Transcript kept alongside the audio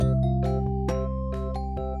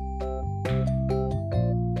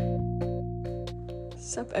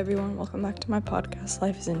What's up, everyone? Welcome back to my podcast.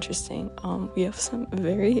 Life is interesting. We have some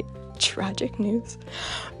very tragic news.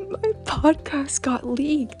 My podcast got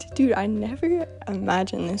leaked. Dude, I never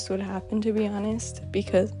imagined this would happen, to be honest,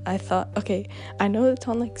 because I thought, okay, I know it's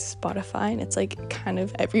on like Spotify and it's like kind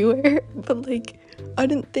of everywhere, but like I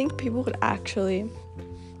didn't think people would actually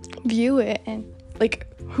view it, and like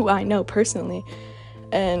who I know personally.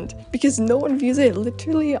 And because no one views it,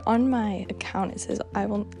 literally on my account it says I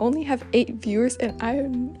will only have 8 viewers,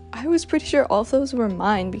 and I was pretty sure all those were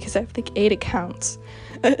mine because I have like 8 accounts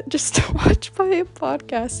just to watch my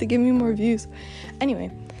podcast to give me more views.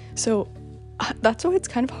 Anyway, so that's why it's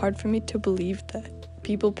kind of hard for me to believe that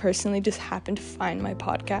people personally just happen to find my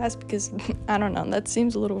podcast, because I don't know, that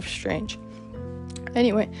seems a little strange.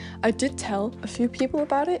 Anyway, I did tell a few people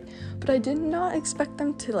about it, but I did not expect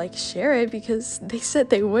them to like share it because they said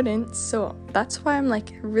they wouldn't, so that's why I'm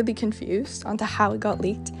like really confused onto how it got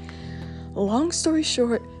leaked. Long story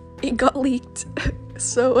short, it got leaked.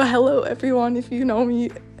 So hello everyone, if you know me.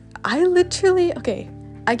 I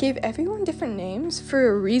gave everyone different names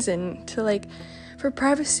for a reason, to like, for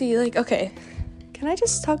privacy. Like, okay, can I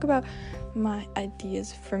just talk about my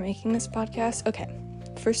ideas for making this podcast? Okay,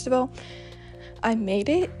 first of all, I made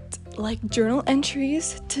it like journal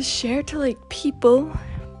entries to share to like people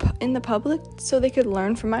in the public so they could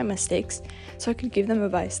learn from my mistakes, so I could give them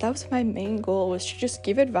advice. That was my main goal, was to just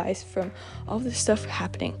give advice from all this stuff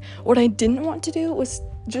happening. What I didn't want to do was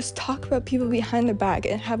just talk about people behind the back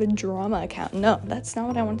and have a drama account. No, that's not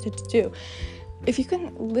what I wanted to do. If you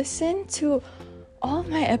can listen to all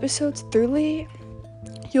my episodes thoroughly,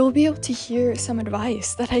 you'll be able to hear some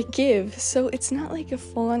advice that I give. So it's not like a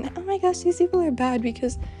full-on, oh my gosh, these people are bad,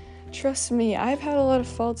 because trust me, I've had a lot of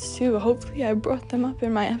faults too. Hopefully I brought them up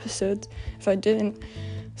in my episodes if I didn't.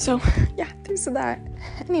 So yeah, there's that.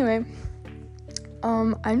 Anyway,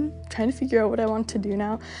 I'm trying to figure out what I want to do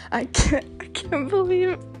now. I can't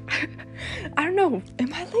believe I don't know,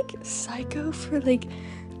 am I like psycho for like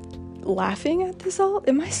laughing at this all?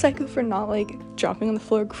 Am I psycho for not like dropping on the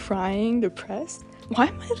floor crying, depressed? Why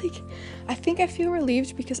am I like, I think I feel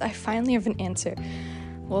relieved because I finally have an answer.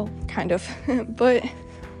 Well, kind of. But,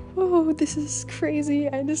 oh, this is crazy.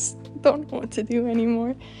 I just don't know what to do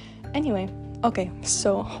anymore. Anyway, okay,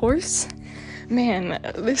 so horse. Man,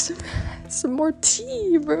 there's some more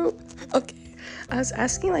tea, bro. Okay, I was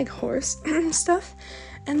asking like horse stuff,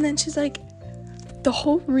 and then she's like, the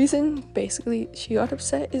whole reason basically she got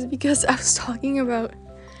upset is because I was talking about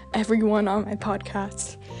everyone on my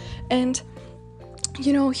podcast. And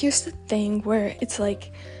you know, here's the thing where it's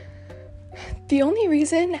like, the only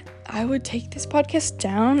reason I would take this podcast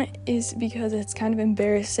down is because it's kind of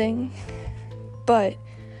embarrassing, but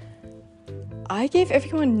I gave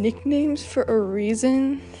everyone nicknames for a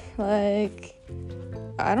reason. Like,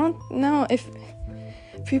 I don't know if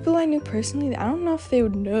people I knew personally, I don't know if they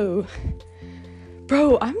would know.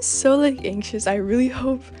 Bro, I'm so like anxious. I really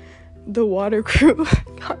hope the water crew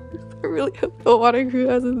I really hope the water crew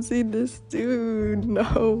hasn't seen this, dude.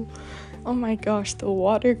 No. Oh my gosh, the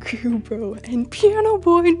water crew, bro. And Piano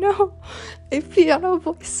Boy, no. If Piano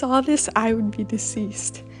Boy saw this, I would be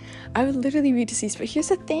deceased. I would literally be deceased. But here's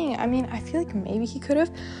the thing. I mean, I feel like maybe he could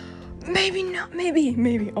have. Maybe not.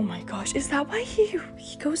 Maybe. Oh my gosh. Is that why he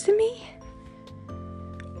goes to me?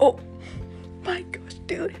 Oh my gosh,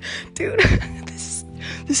 dude.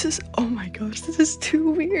 This is, oh my gosh, this is too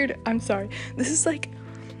weird. I'm sorry. This is like,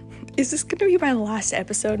 is this gonna be my last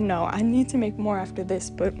episode? No, I need to make more after this,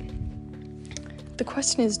 but the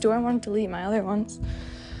question is, do I want to delete my other ones?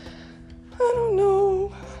 I don't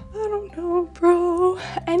know, bro.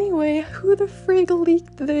 Anyway, who the frig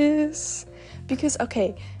leaked this? Because,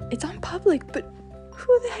 okay, it's on public, but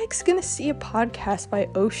who the heck's gonna see a podcast by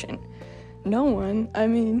Ocean? No one. I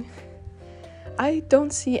mean, I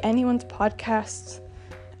don't see anyone's podcasts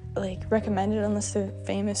like recommended unless they're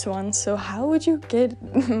famous ones, so how would you get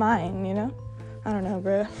mine, you know? I don't know,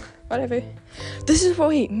 bro. Whatever.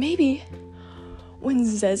 Maybe when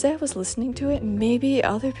Zeze was listening to it, maybe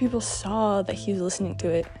other people saw that he was listening to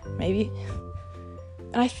it, maybe.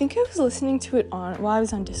 And I think I was listening to it while I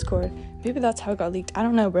was on Discord. Maybe that's how it got leaked. I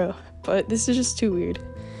don't know, bro, but this is just too weird.